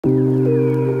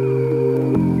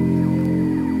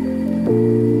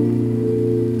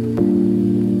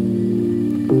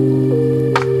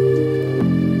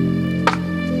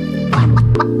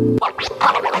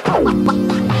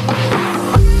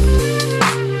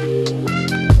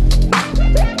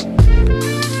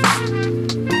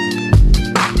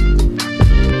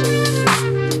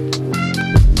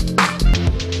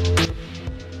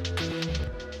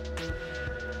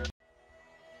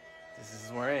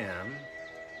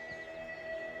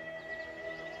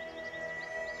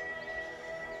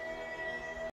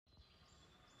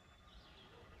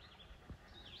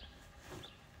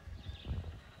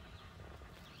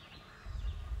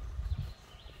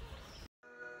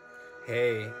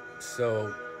Hey,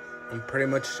 so I'm pretty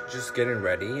much just getting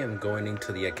ready. I'm going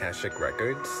into the Akashic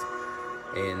Records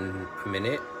in a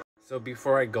minute. So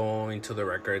before I go into the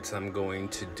records, I'm going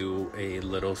to do a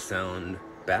little sound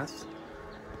bath,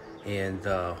 and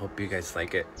hope you guys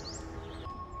like it.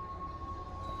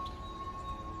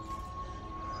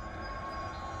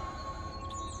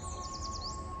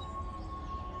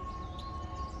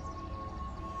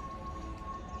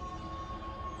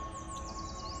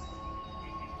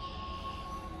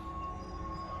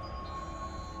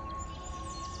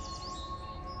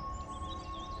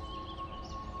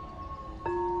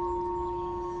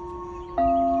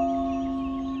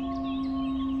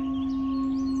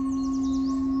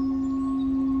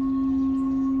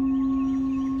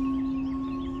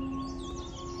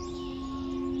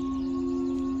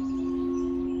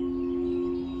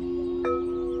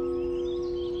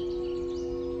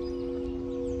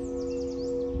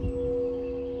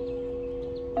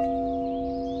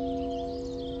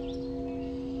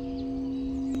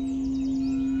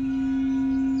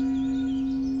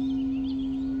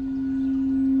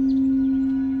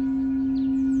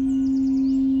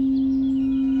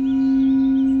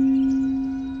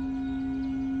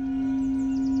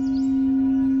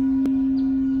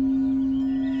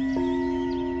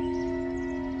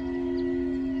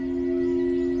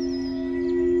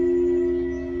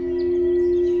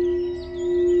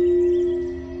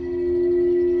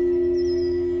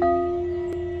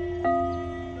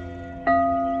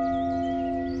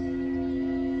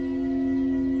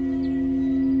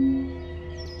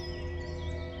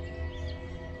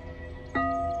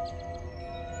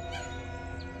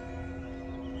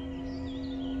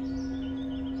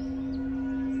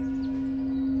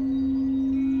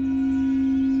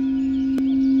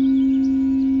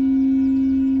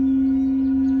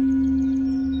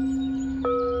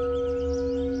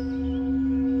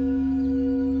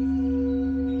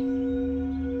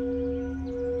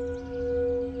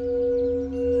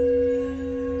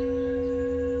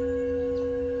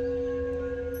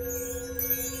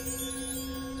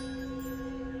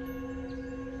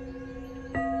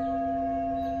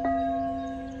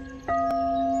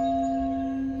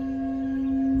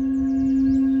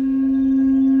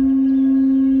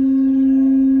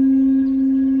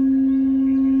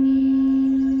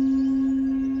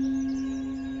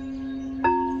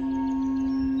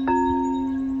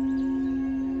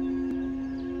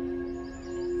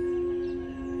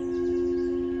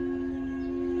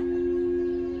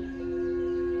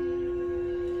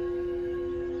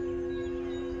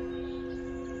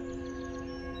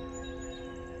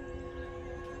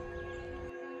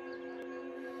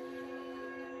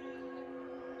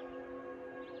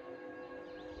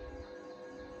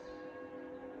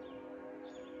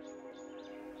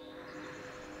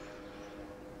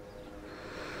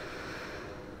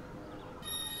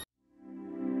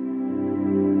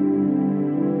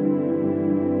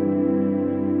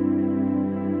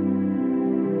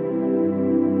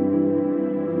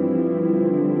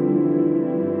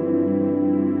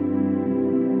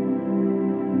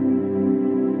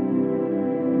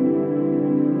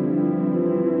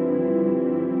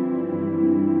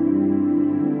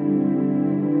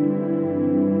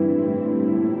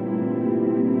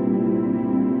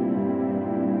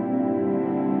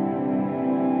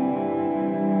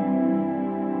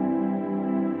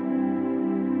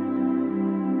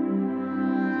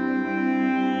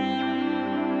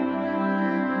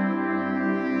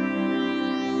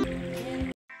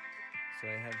 So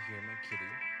I have here my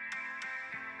kitty.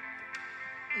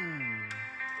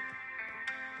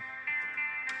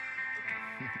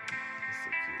 So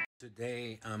cute.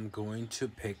 Today I'm going to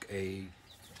pick a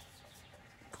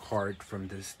card from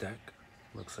this deck.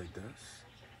 Looks like this.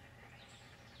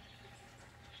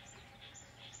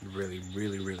 Really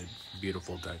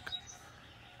beautiful deck.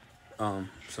 So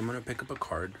I'm gonna pick up a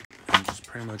card and just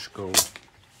pretty much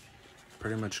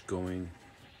going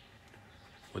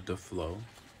with the flow.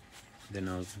 Then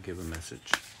I'll give a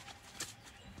message.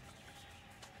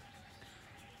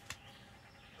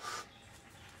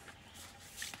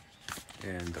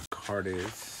 And the card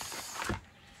is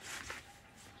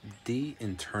The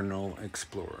Internal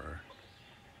Explorer.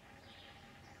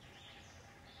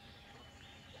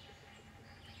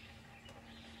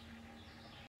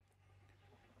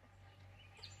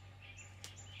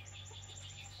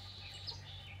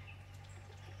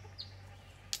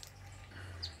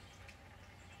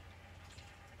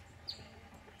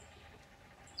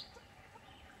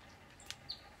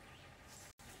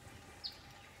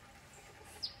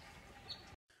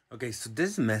 Okay, so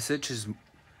this message is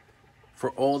for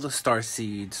all the star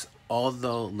seeds, all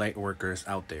the light workers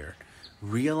out there.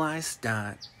 Realize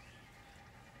that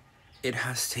It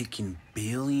has taken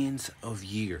billions of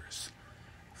years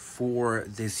for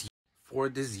this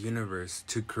universe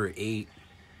to create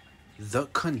the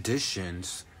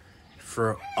conditions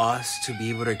for us to be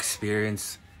able to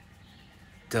experience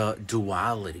the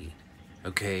duality,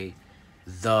 okay?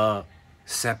 The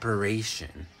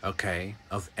separation, okay,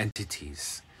 of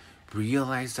entities.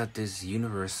 Realize that this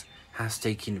universe has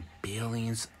taken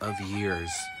billions of years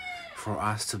for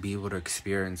us to be able to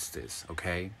experience this,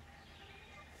 okay?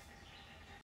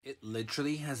 It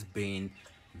literally has been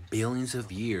billions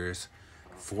of years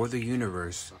for the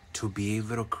universe to be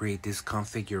able to create this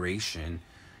configuration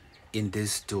in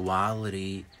this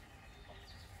duality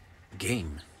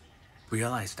game.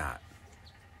 Realize that.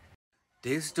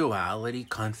 This duality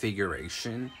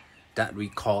configuration that we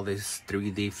call this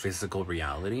 3D physical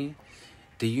reality,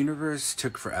 the universe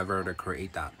took forever to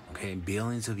create that, okay?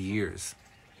 Billions of years,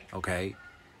 okay?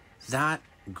 That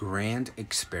grand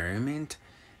experiment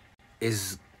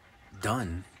is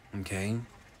done, okay?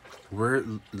 We're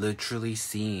literally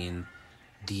seeing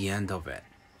the end of it.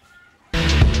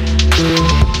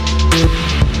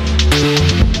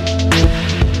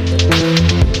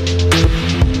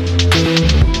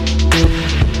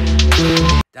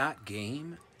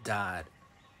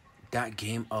 That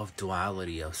game of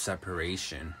duality, of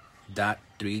separation, that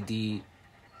 3D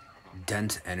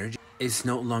dense energy is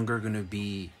no longer going to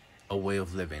be a way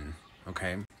of living,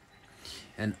 okay?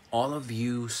 And all of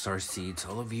you starseeds,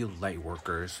 all of you light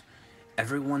workers,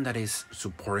 everyone that is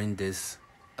supporting this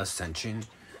ascension,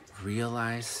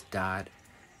 realize that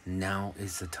now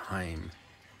is the time,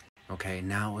 okay?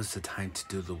 Now is the time to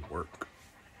do the work.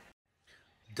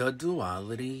 The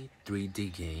duality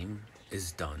 3D game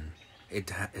is done. It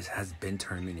has been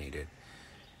terminated.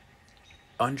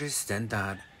 Understand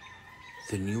that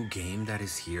the new game that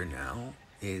is here now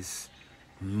is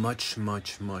much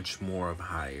more of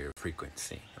higher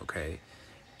frequency, okay?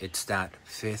 It's that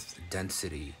 5th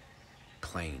density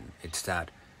plane. It's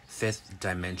that 5th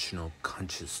dimensional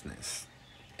consciousness.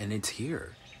 And it's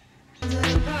here.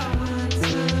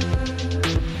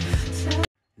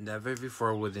 Never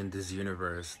before within this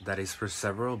universe that is for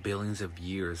several billions of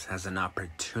years has an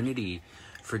opportunity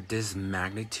for this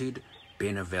magnitude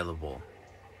been available.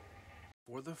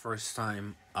 For the first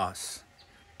time, us,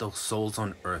 those souls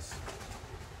on Earth,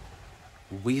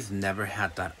 we've never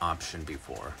had that option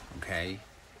before, okay?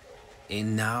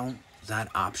 And now that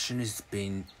option is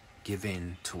being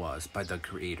given to us by the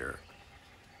Creator.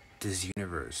 This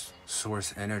universe,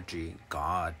 source energy,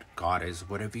 God, Goddess,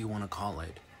 whatever you want to call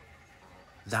it.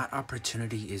 That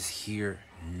opportunity is here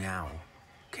now,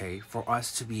 okay? For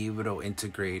us to be able to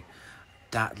integrate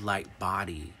that light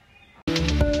body,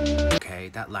 okay?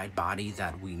 That light body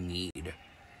that we need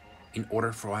in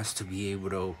order for us to be able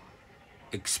to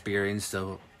experience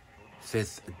the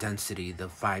 5th density, the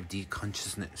 5D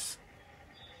consciousness.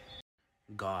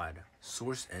 God,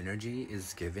 source energy,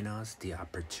 is giving us the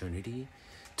opportunity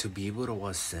to be able to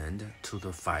ascend to the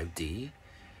 5D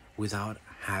without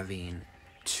having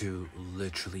to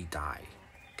literally die,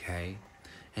 okay?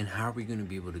 And how are we going to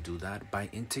be able to do that? By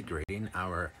integrating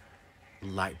our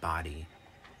light body.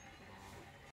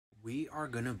 We are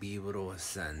going to be able to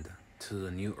ascend to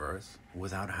the new earth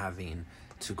without having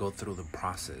to go through the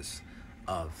process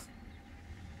of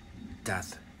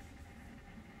death,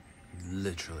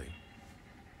 literally.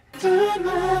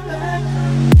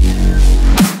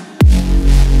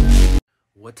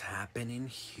 What's happening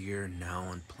here now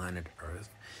on planet Earth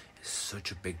is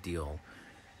such a big deal.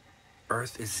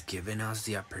 Earth is giving us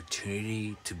the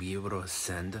opportunity to be able to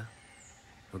ascend,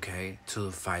 okay, to the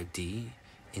 5D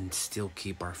and still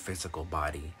keep our physical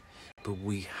body. But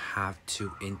we have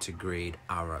to integrate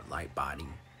our light body,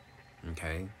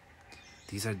 okay?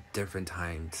 These are different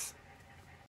times.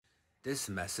 This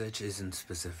message isn't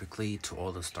specifically to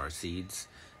all the starseeds,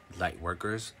 light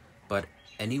workers, but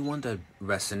anyone that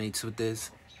resonates with this,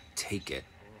 take it.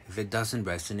 If it doesn't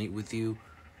resonate with you,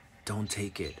 don't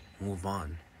take it. Move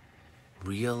on.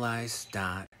 Realize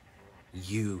that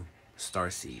you,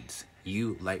 starseeds,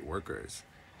 you light workers,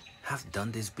 have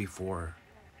done this before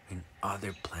in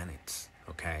other planets,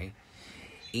 okay?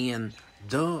 And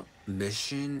the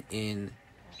mission in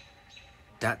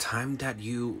that time that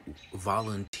you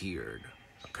volunteered,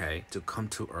 okay, to come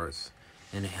to Earth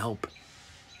and help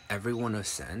everyone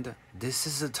ascend, this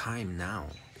is the time now.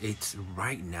 It's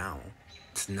right now.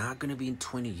 It's not going to be in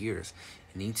 20 years.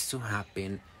 It needs to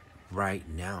happen right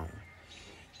now.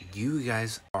 You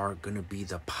guys are going to be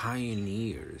the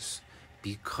pioneers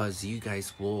because you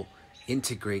guys will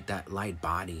integrate that light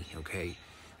body, okay?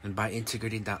 And by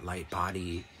integrating that light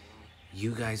body,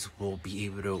 you guys will be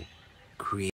able to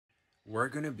create. We're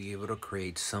going to be able to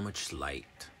create so much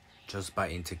light just by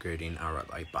integrating our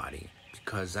light body,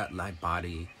 because that light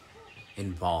body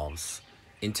involves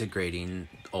integrating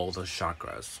all the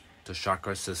chakras, the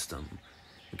chakra system.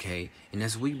 Okay, and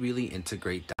as we really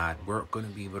integrate that, we're going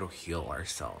to be able to heal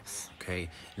ourselves. Okay,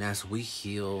 and as we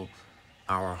heal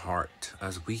our heart,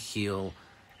 as we heal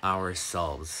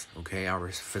ourselves, okay,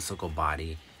 our physical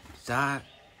body, that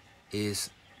is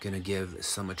going to give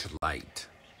so much light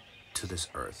to this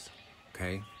earth.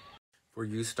 Okay, for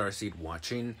you starseed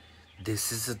watching,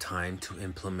 this is the time to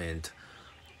implement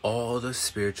all the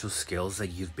spiritual skills that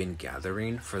you've been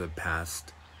gathering for the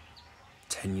past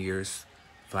 10 years,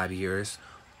 5 years.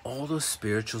 All those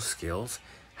spiritual skills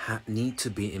need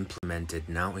to be implemented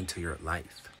now into your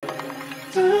life.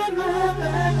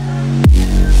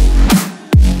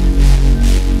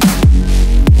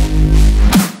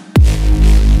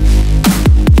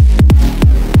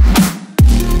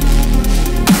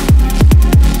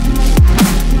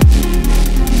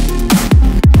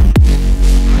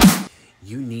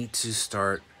 You need to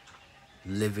start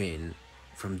living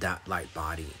from that light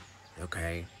body,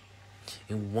 okay?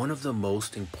 And one of the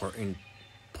most important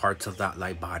parts of that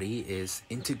light body is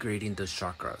integrating the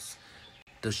chakras.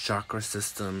 The chakra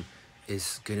system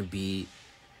is going to be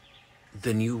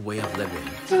the new way of living.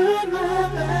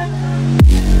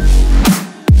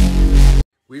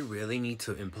 We really need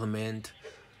to implement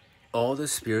all the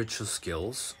spiritual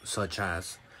skills, such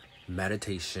as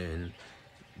meditation,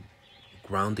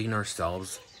 grounding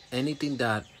ourselves, anything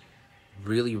that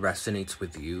really resonates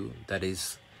with you, that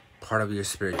is part of your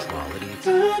spirituality.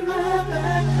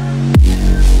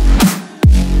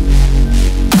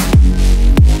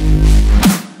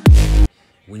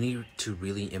 We need to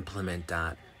really implement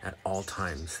that at all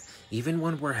times, even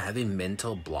when we're having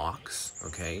mental blocks.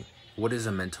 Okay, what is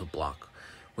a mental block?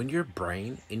 When your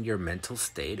brain in your mental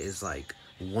state is like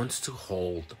wants to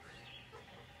hold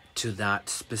to that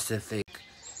specific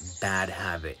bad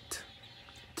habit,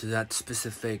 to that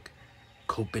specific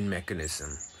coping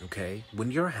mechanism. Okay,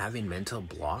 when you're having mental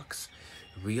blocks,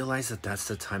 realize that that's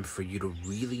the time for you to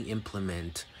really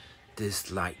implement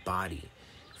this light body,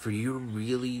 for you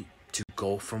really to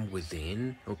go from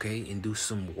within, okay, and do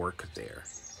some work there.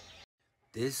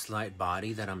 This light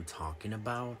body that I'm talking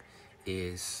about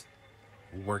is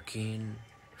working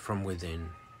from within,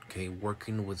 okay,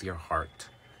 working with your heart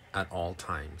at all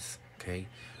times, okay,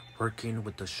 working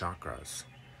with the chakras,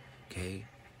 okay,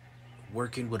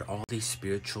 working with all these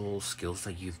spiritual skills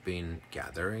that you've been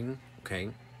gathering, okay?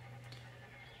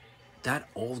 That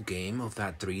old game of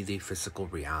that 3D physical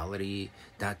reality,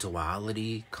 that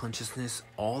duality, consciousness,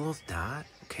 all of that,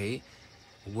 okay?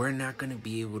 We're not going to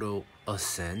be able to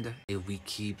ascend if we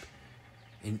keep,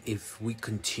 and if we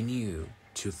continue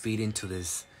to feed into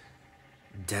this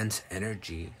dense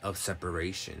energy of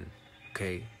separation,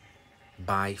 okay?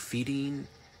 By feeding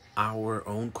our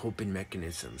own coping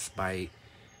mechanisms, by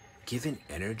giving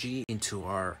energy into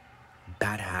our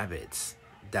bad habits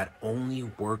that only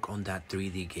work on that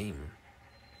 3D game.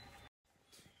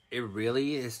 It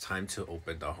really is time to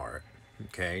open the heart,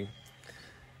 okay?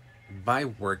 By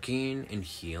working and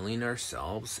healing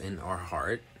ourselves in our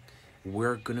heart,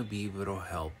 we're gonna be able to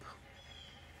help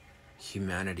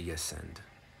humanity ascend.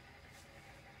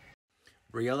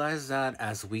 Realize that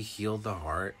as we heal the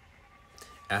heart,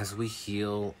 as we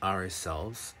heal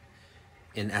ourselves,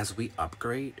 and as we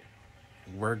upgrade,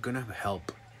 we're gonna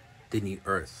help the new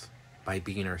earth by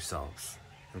being ourselves,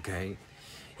 okay?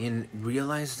 And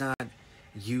realize that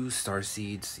you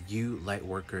starseeds, you light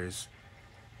workers,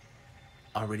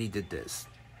 already did this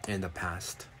in the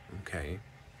past, okay?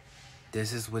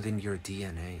 This is within your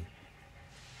DNA.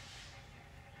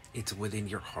 It's within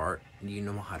your heart. You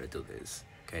know how to do this,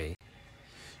 okay?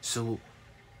 So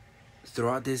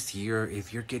throughout this year,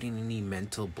 if you're getting any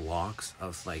mental blocks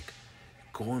of like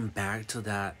going back to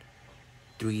that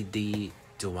 3D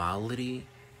duality,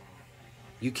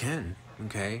 you can,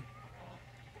 okay?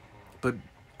 But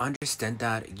understand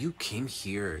that you came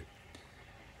here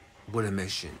with a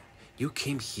mission. You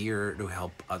came here to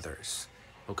help others,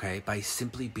 okay? By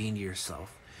simply being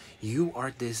yourself. You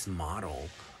are this model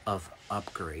of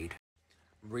upgrade.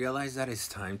 Realize that it's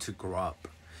time to grow up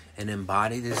and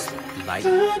embody this light.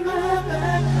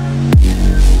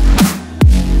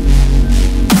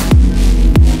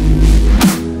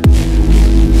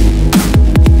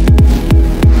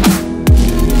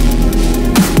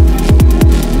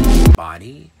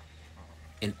 Body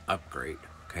and upgrade,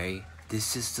 okay?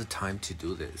 This is the time to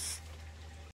do this.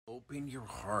 Open your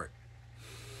heart.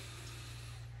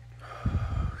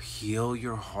 Heal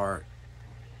your heart.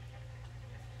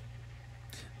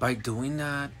 By doing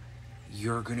that,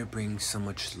 you're gonna bring so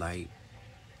much light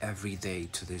every day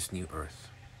to this new earth.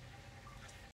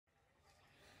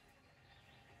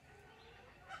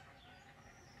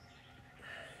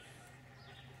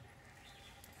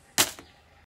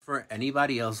 For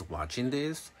anybody else watching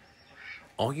this,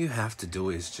 all you have to do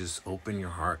is just open your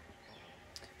heart.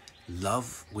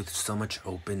 Love with so much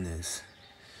openness,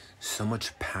 so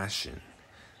much passion.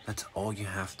 That's all you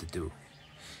have to do.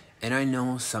 And I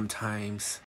know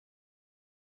sometimes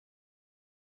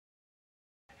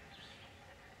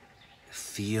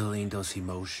feeling those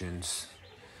emotions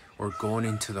or going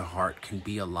into the heart can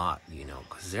be a lot,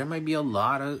 because there might be a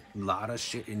lot of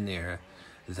shit in there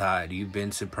that you've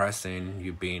been suppressing,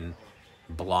 you've been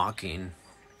blocking,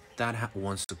 that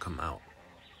wants to come out,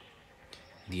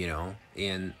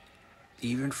 and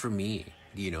even for me,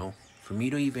 for me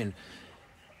to even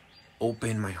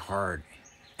open my heart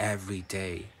every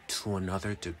day to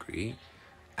another degree,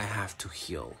 I have to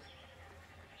heal,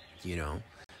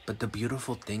 but the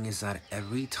beautiful thing is that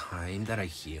every time that I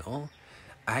heal,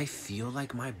 I feel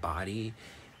like my body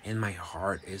and my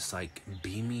heart is like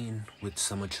beaming with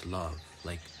so much love.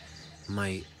 Like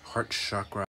my heart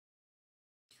chakra.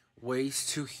 Ways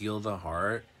to heal the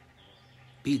heart: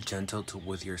 be gentle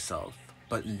with yourself,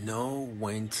 but know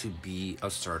when to be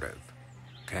assertive.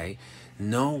 Okay?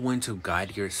 Know when to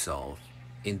guide yourself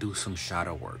and do some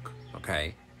shadow work.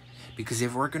 Okay? Because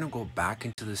if we're gonna go back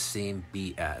into the same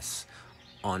BS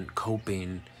on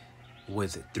coping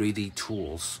with 3D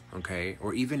tools, okay,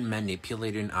 or even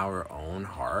manipulating our own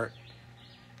heart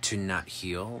to not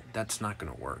heal, that's not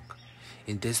gonna work.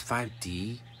 In this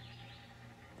 5D,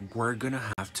 we're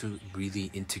gonna have to really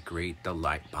integrate the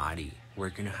light body. We're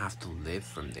gonna have to live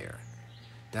from there.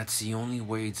 That's the only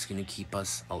way it's gonna keep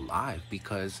us alive,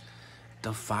 because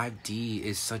the 5D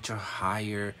is such a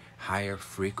higher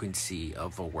frequency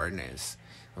of awareness,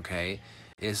 okay?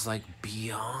 It's like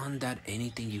beyond that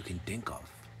anything you can think of.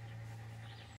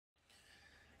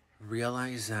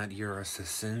 Realize that your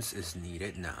assistance is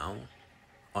needed now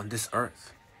on this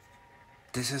earth.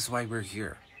 This is why we're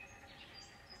here.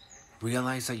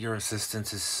 Realize that your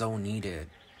assistance is so needed.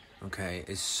 Okay?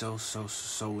 It's so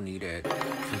needed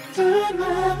for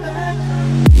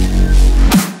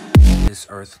this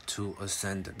earth to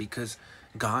ascend. Because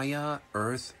Gaia,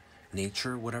 Earth,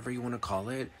 nature, whatever you want to call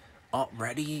it,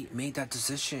 already made that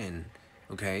decision.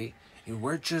 Okay? And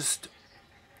we're just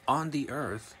on the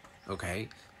earth. Okay?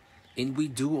 And we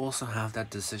do also have that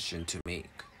decision to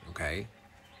make, okay?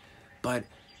 But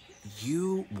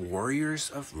you warriors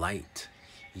of light,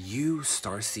 you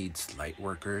starseeds light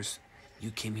workers,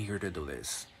 you came here to do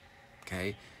this,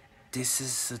 okay? This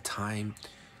is the time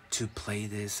to play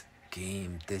this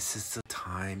game. This is the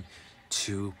time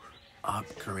to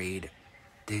upgrade.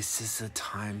 This is the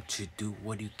time to do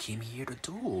what you came here to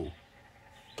do.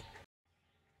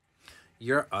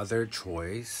 Your other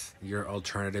choice, your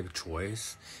alternative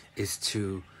choice, is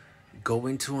to go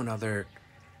into another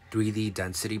 3D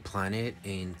density planet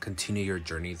and continue your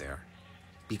journey there.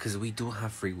 Because we do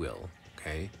have free will,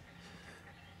 okay?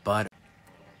 But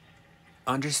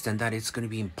understand that it's going to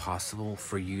be impossible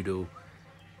for you to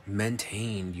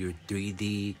maintain your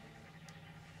 3D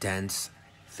dense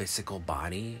physical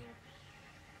body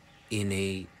in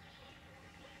a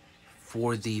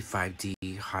 4D,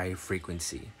 5D high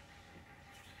frequency.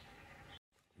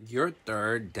 Your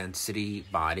third density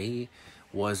body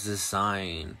was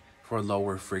designed for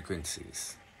lower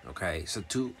frequencies, okay? So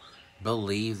to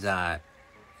believe that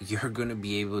you're going to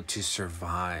be able to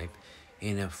survive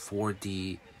in a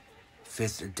 4D,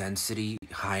 5th density,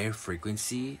 higher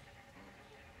frequency,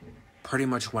 pretty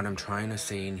much what I'm trying to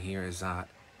say in here is that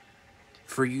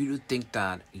for you to think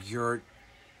that you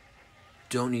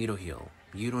don't need to heal,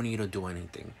 you don't need to do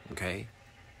anything, okay?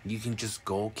 You can just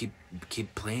go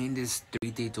keep playing this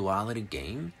 3D duality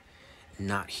game,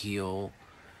 not heal,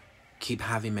 keep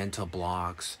having mental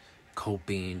blocks,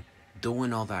 coping,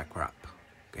 doing all that crap,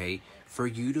 okay? For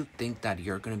you to think that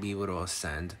you're going to be able to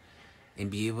ascend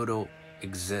and be able to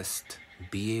exist,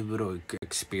 be able to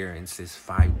experience this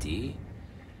 5D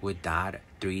with that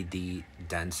 3D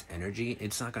dense energy,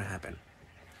 it's not going to happen.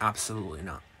 Absolutely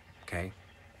not, okay?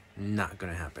 Not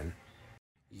going to happen.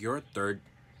 Your third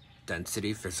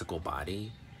density physical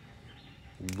body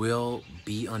will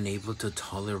be unable to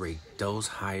tolerate those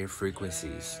higher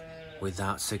frequencies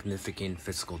without significant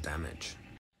physical damage.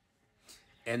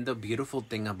 And the beautiful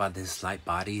thing about this light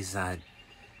body is that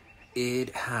it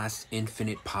has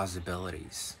infinite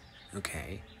possibilities,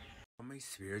 okay? From a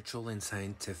spiritual and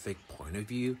scientific point of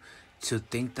view, to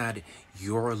think that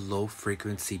your low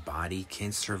frequency body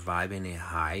can survive in a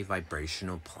high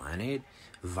vibrational planet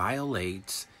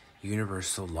violates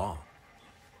universal law.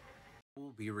 You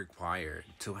will be required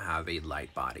to have a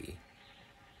light body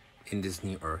in this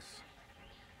new earth.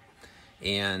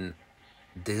 And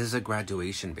this is a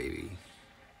graduation, baby.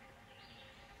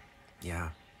 Yeah,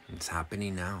 it's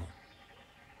happening now.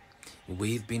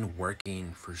 We've been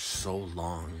working for so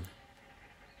long,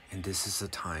 and this is the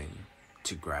time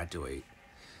to graduate.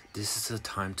 This is the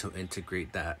time to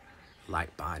integrate that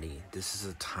light body. This is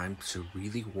a time to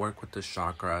really work with the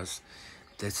chakras.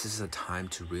 This is a time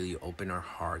to really open our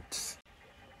hearts,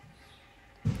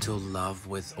 to love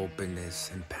with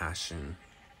openness and passion,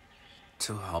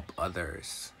 to help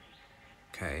others,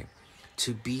 okay?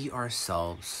 To be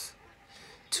ourselves,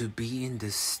 to be in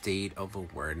this state of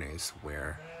awareness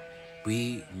where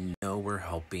we know we're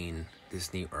helping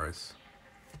this new earth.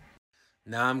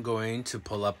 Now I'm going to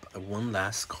pull up one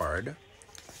last card.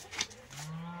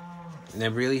 And I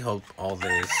really hope all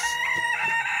this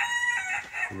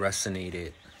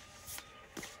resonated.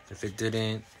 If it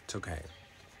didn't, it's okay.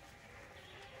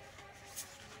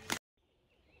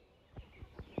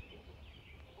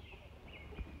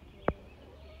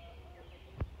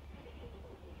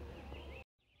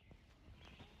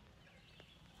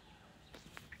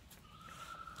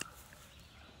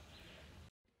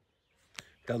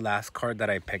 The last card that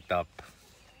I picked up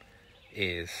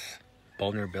is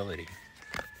vulnerability.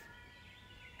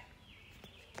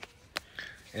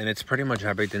 And it's pretty much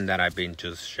everything that I've been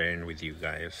just sharing with you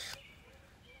guys.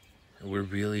 We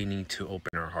really need to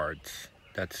open our hearts.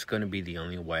 That's going to be the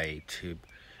only way to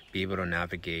be able to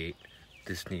navigate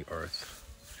this new earth.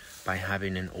 By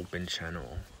having an open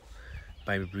channel.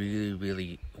 By really,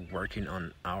 really working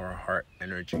on our heart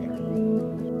energy.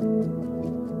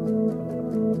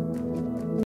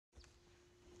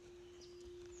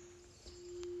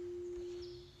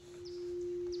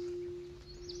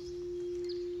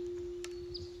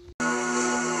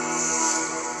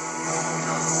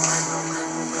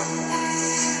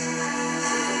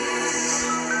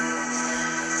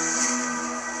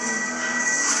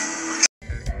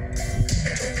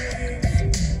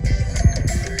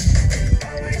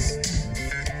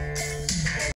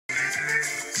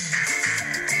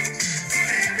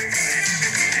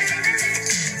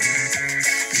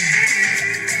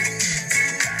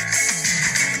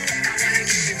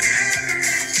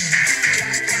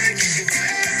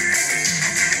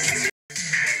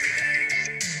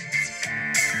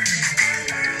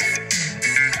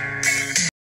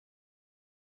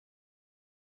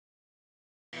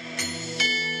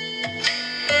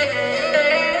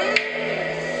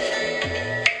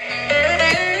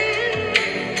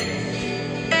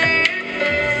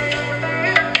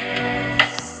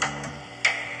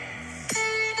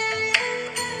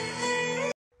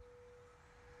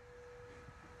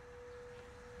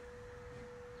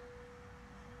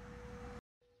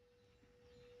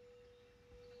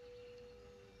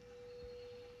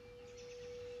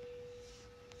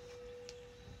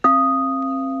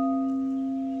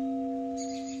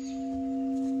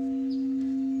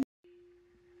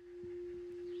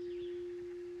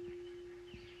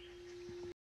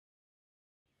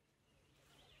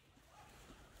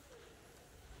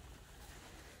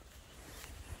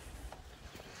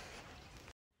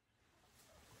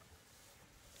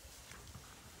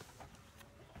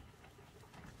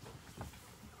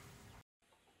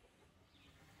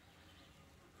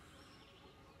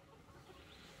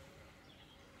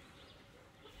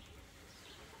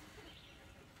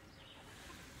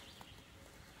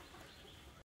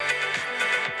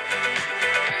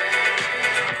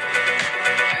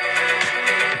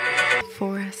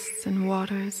 Forests and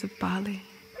waters of Bali,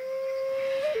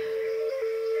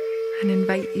 and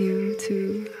invite you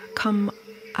to come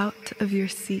out of your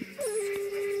seats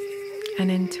and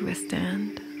into a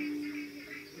stand.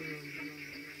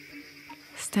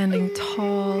 Standing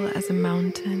tall as a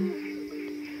mountain,